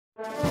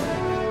Got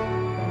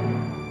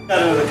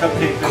into the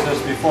cupcake business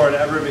before it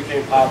ever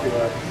became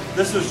popular.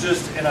 This was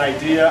just an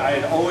idea. I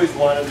had always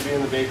wanted to be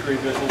in the bakery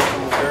business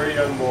from a very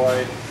young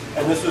boy,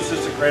 and this was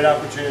just a great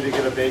opportunity to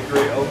get a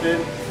bakery open.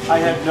 I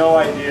had no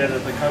idea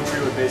that the country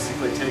would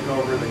basically take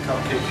over the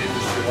cupcake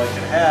industry like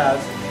it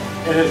has.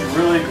 It has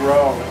really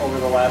grown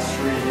over the last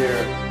 3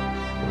 years.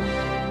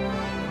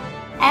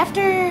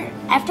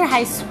 After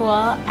high school,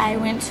 I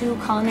went to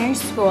culinary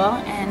school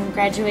and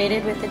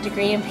graduated with a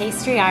degree in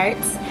pastry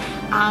arts.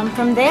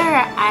 From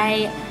there,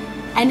 I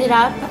ended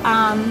up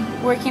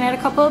working at a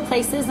couple of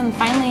places and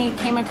finally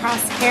came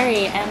across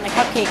Kerry and the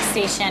Cupcake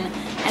Station,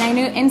 and I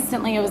knew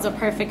instantly it was a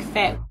perfect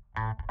fit.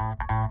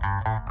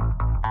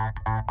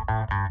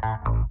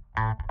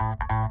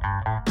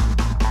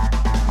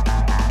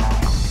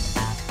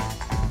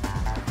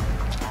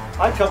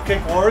 Hi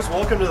Cupcake Wars,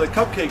 welcome to the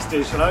Cupcake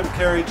Station. I'm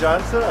Kerry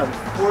Johnson, I'm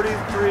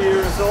 43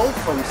 years old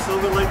from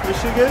Silver Lake,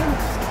 Michigan,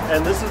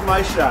 and this is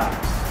my shop.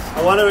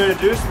 I want to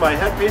introduce my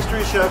head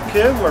pastry chef,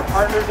 Kim. We're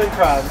partners in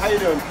crime. How you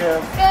doing, Kim?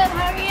 Good,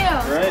 how are you?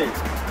 Great.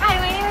 Hi,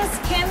 my name is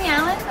Kim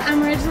Allen.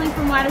 I'm originally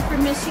from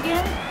Waterford,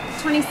 Michigan,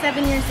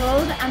 27 years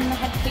old. I'm the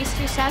head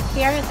pastry chef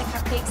here at the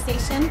Cupcake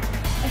Station.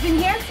 I've been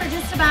here for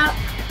just about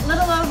a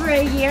little over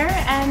a year,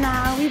 and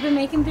we've been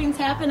making things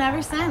happen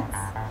ever since.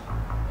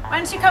 Why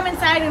don't you come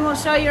inside and we'll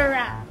show you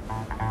around.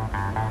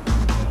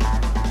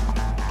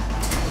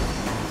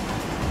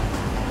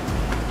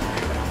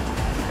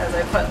 Because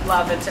I put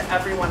love into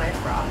everyone I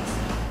brought.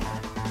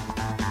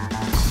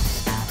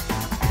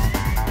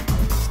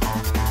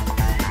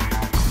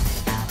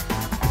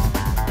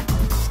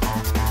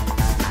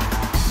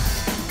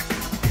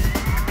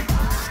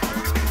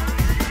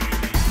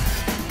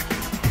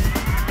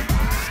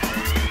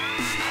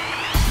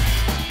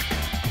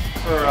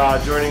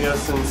 For joining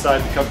us inside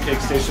the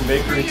Cupcake Station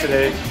Bakery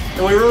today.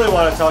 And we really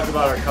want to talk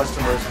about our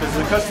customers, because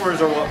the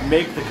customers are what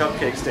make the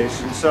Cupcake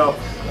Station. So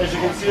as you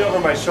can see over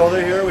my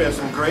shoulder here, we have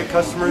some great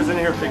customers in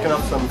here picking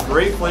up some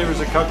great flavors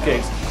of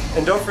cupcakes.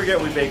 And don't forget,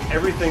 we bake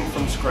everything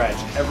from scratch,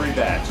 every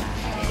batch.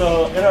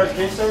 So in our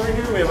case over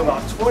here, we have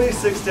about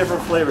 26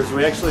 different flavors.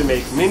 We actually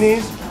make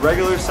minis,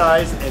 regular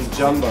size, and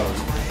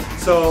jumbos.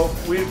 So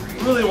we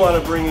really want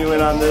to bring you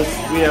in on this.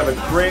 We have a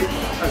great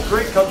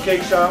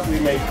cupcake shop. We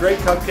make great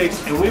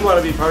cupcakes, and we want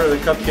to be part of the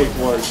Cupcake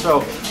Wars.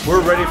 So we're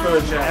ready for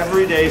the job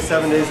every day,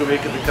 7 days a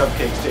week at the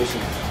Cupcake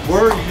Station.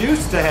 We're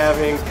used to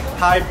having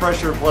high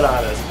pressure put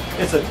on us.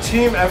 It's a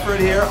team effort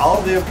here. All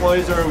of the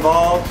employees are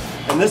involved,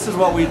 and this is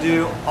what we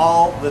do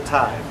all the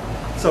time.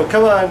 So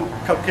come on,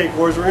 Cupcake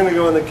Wars, we're going to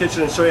go in the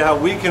kitchen and show you how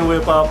we can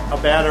whip up a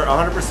batter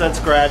 100%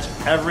 scratch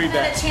every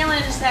day. A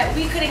challenge that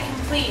we couldn't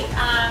complete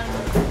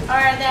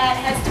or that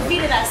has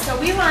defeated us. So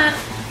we want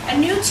a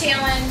new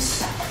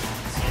challenge.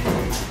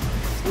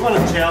 We want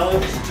a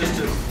challenge just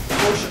to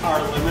push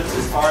our limits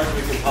as far as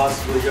we can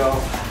possibly go.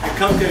 And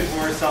Cupcake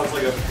Wars sounds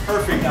like a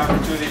perfect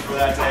opportunity for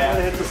that to happen. I'm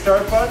going to hit the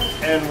start button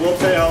and we'll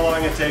tell you how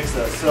long it takes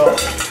us. So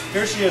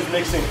here she is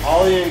mixing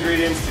all the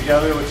ingredients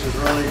together, which is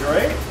really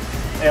great.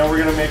 And we're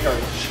going to make our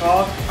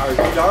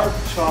dark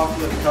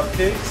chocolate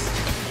cupcakes,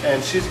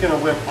 and she's going to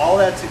whip all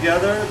that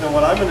together. Then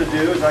what I'm going to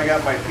do is I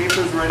got my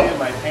papers ready and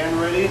my pan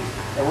ready,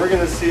 and we're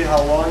going to see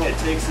how long it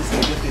takes us to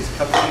get these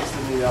cupcakes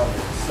in the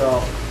oven.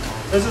 So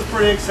this is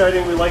pretty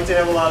exciting. We like to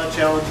have a lot of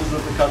challenges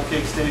at the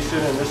Cupcake Station,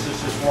 and this is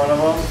just one of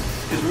them,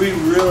 because we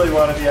really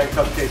want to be at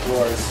Cupcake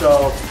Wars.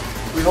 So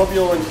we hope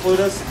you'll include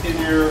us in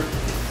your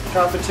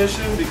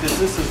competition, because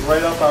this is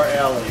right up our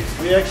alley.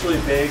 We actually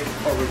bake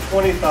over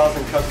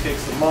 20,000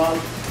 cupcakes a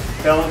month.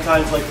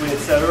 Valentine's, like we had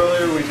said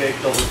earlier, we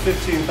baked over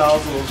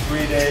 15,000 in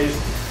 3 days.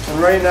 And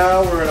right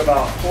now we're at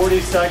about 40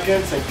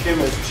 seconds, and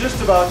Kim is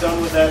just about done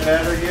with that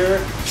batter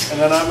here, and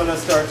then I'm going to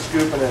start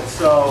scooping it.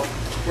 So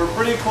we're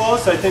pretty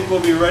close. I think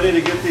we'll be ready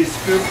to get these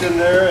scooped in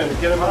there and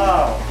get them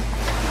out.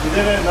 We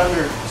did it in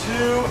under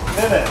 2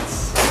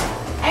 minutes.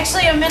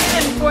 Actually, 1 minute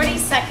and 40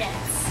 seconds.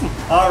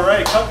 All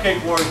right,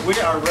 Cupcake Wars, we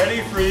are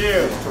ready for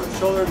you. For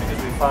children, because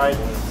we find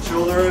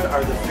children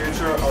are the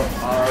future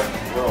of our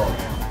world.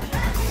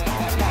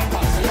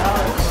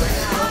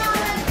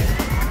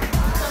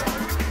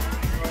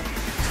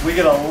 We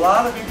get a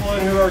lot of people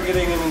in who are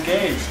getting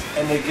engaged,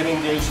 and they get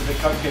engaged at the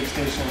Cupcake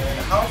Station. And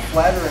how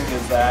flattering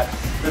is that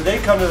they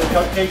come to the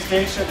Cupcake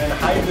Station and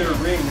hide their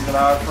rings in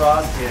our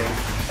frosting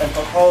and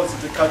propose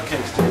at the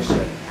Cupcake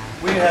Station.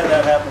 We had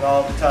that happen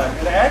all the time.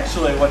 And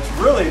actually, what's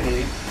really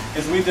neat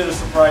is we did a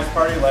surprise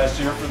party last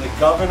year for the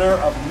governor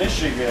of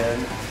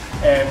Michigan,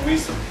 and we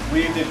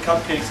did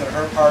cupcakes at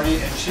her party,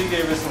 and she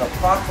gave us a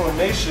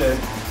proclamation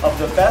of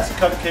the best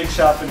cupcake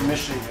shop in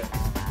Michigan.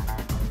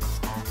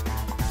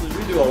 So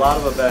we do a lot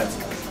of events.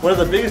 One of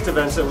the biggest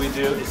events that we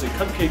do is a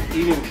cupcake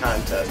eating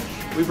contest.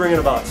 We bring in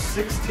about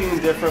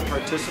 16 different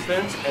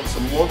participants and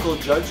some local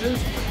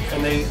judges,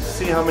 and they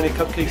see how many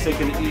cupcakes they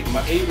can eat in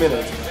 8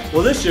 minutes.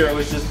 Well, this year it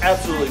was just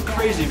absolutely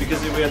crazy, because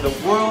we had the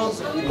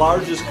world's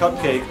largest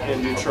cupcake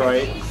in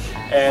Detroit,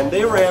 and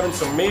they were having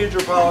some major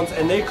problems,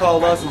 and they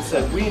called us and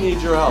said, we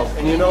need your help.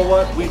 And you know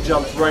what? We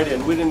jumped right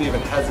in. We didn't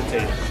even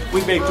hesitate.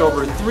 We baked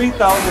over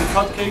 3,000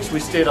 cupcakes. We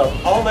stayed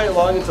up all night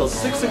long until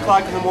 6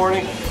 o'clock in the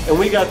morning, and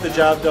we got the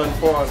job done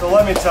for us. So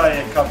let me tell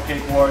you,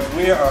 Cupcake Wars,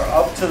 we are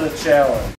up to the challenge.